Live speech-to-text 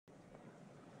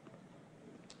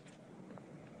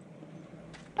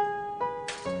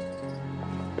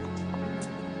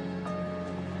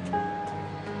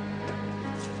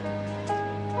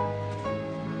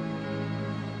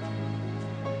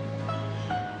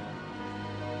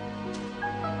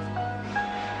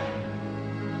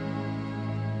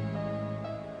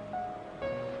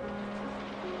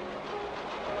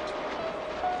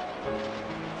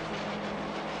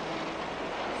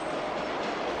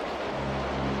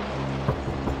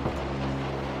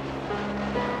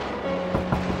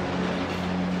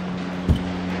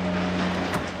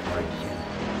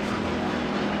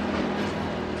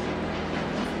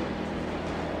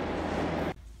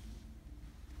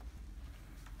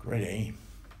Great, eh?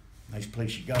 Nice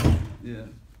place you got. Yeah.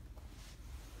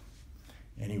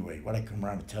 Anyway, what I come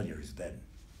around to tell you is that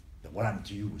what happened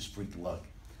to you was freak luck.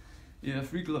 Yeah,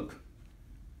 freak luck.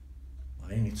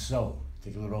 Well, ain't it so?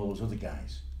 Take a look at all those other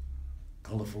guys.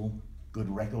 Colorful,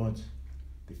 good records.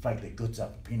 They fight their guts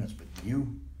out for peanuts, but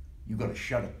you got a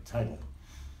shot at the title.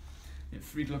 Yeah,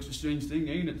 freak luck's a strange thing,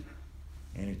 ain't it?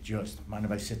 Ain't it just? Mind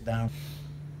if I sit down?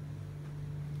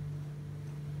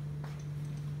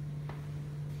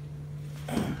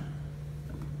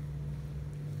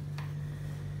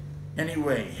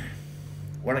 Anyway,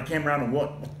 what I came around to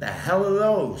what the hell are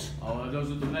those? Oh,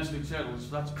 those are domestic settles.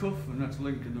 That's Cuff and that's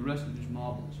Link and the rest are just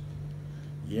marbles.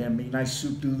 Yeah, make nice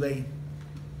soup, do they?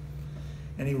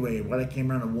 Anyway, what I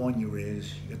came around to warn you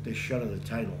is, you got this shot of the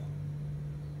title.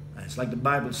 And it's like the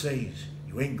Bible says,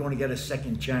 you ain't gonna get a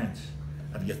second chance.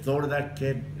 Have you thought of that,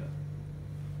 kid? Yeah.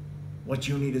 What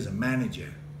you need is a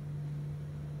manager.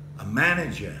 A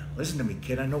manager. Listen to me,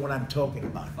 kid, I know what I'm talking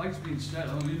about. Fight's being set,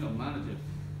 I don't need no manager.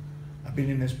 I've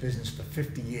been in this business for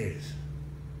 50 years.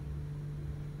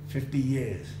 50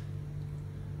 years.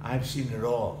 I've seen it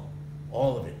all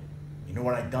of it. You know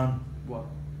what I've done? What?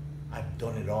 I've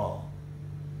done it all.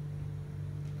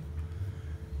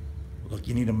 Look,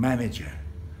 you need a manager.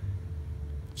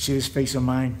 See this face of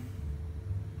mine?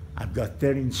 I've got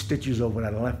 13 stitches over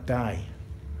that left eye.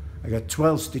 I got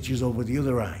 12 stitches over the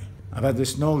other eye. I've had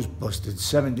this nose busted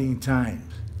 17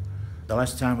 times. The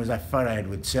last time was that fight I had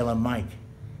with Sailor Mike.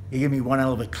 He gave me one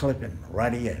hell of a clipping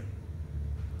right here.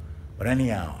 But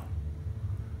anyhow,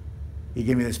 he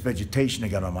gave me this vegetation I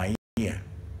got on my ear.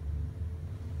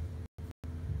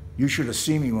 You should have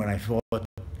seen me when I fought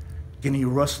Guinea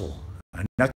Russell. I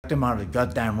knocked him out of the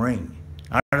goddamn ring.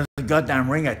 Out of the goddamn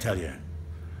ring, I tell you.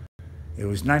 It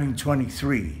was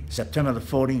 1923, September the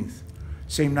 14th.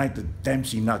 Same night that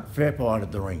Dempsey knocked Fairpaw out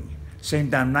of the ring. Same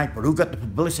damn night, but who got the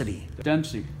publicity?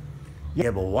 Dempsey.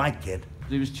 Yeah, but why, kid?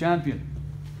 He was champion.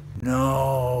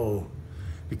 No,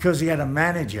 because he had a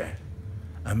manager.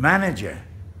 A manager.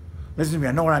 Listen to me,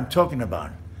 I know what I'm talking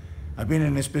about. I've been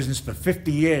in this business for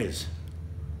 50 years.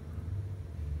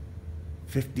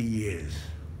 50 years.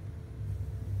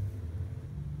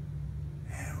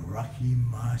 And Rocky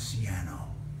Marciano.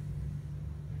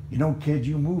 You know, kid,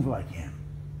 you move like him.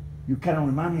 You kind of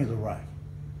remind me of The Rock.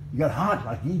 You got heart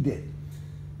like he did.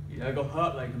 Yeah, I got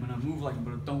hurt like him and I move like him,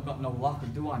 but I don't got no locker,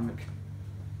 do I, Mick?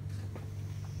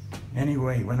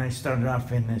 Anyway, when I started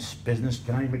off in this business,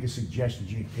 can I make a suggestion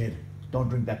to you, kid? Don't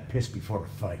drink that piss before a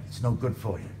fight. It's no good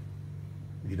for you,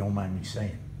 if you don't mind me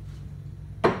saying.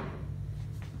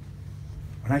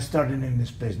 When I started in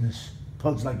this business,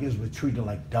 pugs like his were treated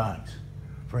like dogs.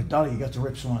 For a dollar, you got to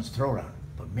rip someone's throat out.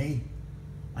 But me,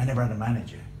 I never had a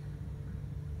manager.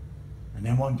 And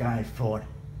then one guy I fought,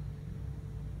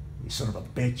 he's sort of a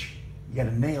bitch. He got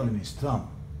a nail in his thumb.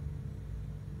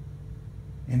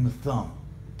 In the thumb.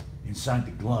 Inside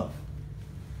the glove.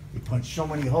 He punched so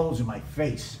many holes in my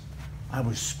face, I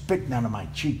was spitting out of my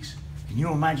cheeks. Can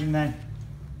you imagine that?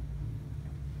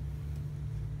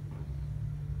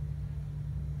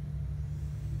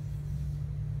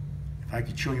 If I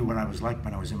could show you what I was like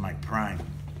when I was in my prime.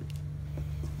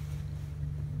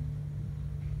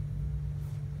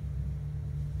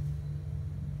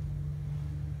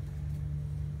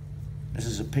 This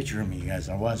is a picture of me as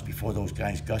I was before those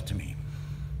guys got to me.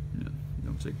 Yeah, you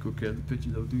don't take good care of the picture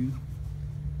though, do you?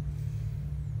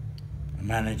 A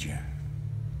manager.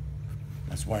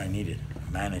 That's what I needed,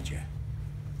 a manager.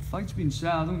 Fight's been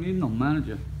set, I don't need no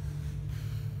manager.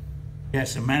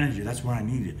 Yes, a manager, that's what I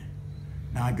needed.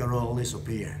 Now I got all this up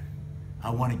here. I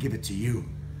want to give it to you.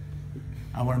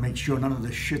 I want to make sure none of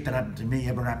the shit that happened to me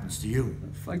ever happens to you.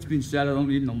 Fight's been set, I don't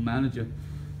need no manager.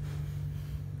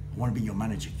 I want to be your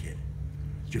manager, kid.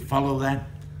 Did you follow that?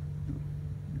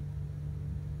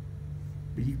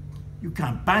 But you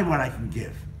can't buy what I can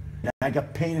give. I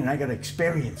got pain and I got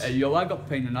experience. Hey, yo, I got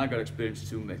pain and I got experience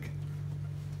too, Mick.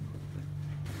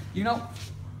 You know,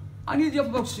 I needed you up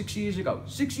about 6 years ago.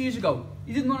 6 years ago.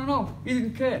 You didn't want to know. You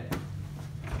didn't care.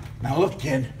 Now look,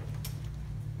 kid.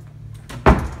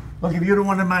 Look, if you'd have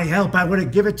wanted my help, I would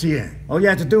have given it to you. All you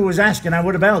had to do was ask and I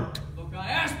would have helped. Look, I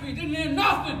asked, but you didn't hear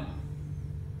nothing.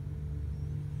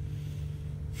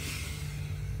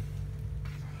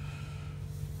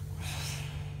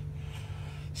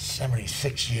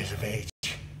 76 years of age.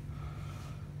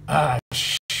 Ah,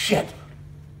 shit.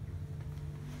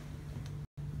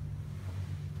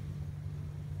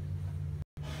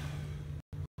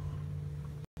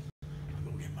 I'll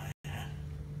go get my hat.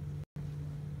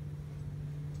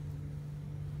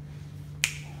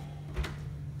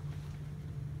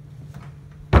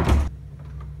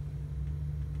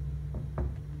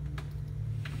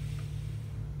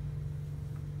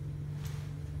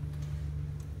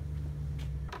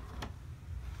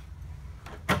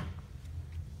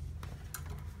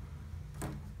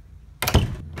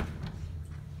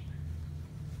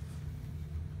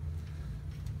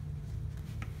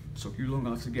 Took you long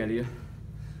enough to get here.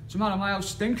 What's the matter, my house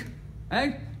stink?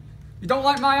 Eh? You don't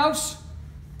like my house?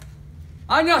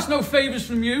 I ask no favours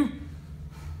from you.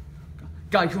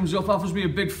 Guy comes up, offers me a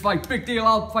big fight. Big deal,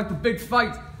 I'll fight the big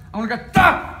fight. I'm gonna get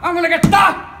that! I'm gonna get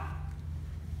that!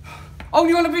 Oh,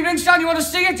 you wanna be ringside? You wanna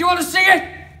see it? You wanna see it?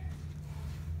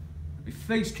 My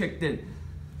face kicked in.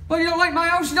 Well, you don't like my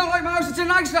house? You don't like my house? It's a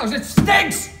nice house. It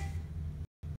stinks!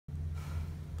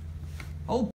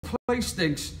 Whole place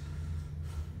stinks.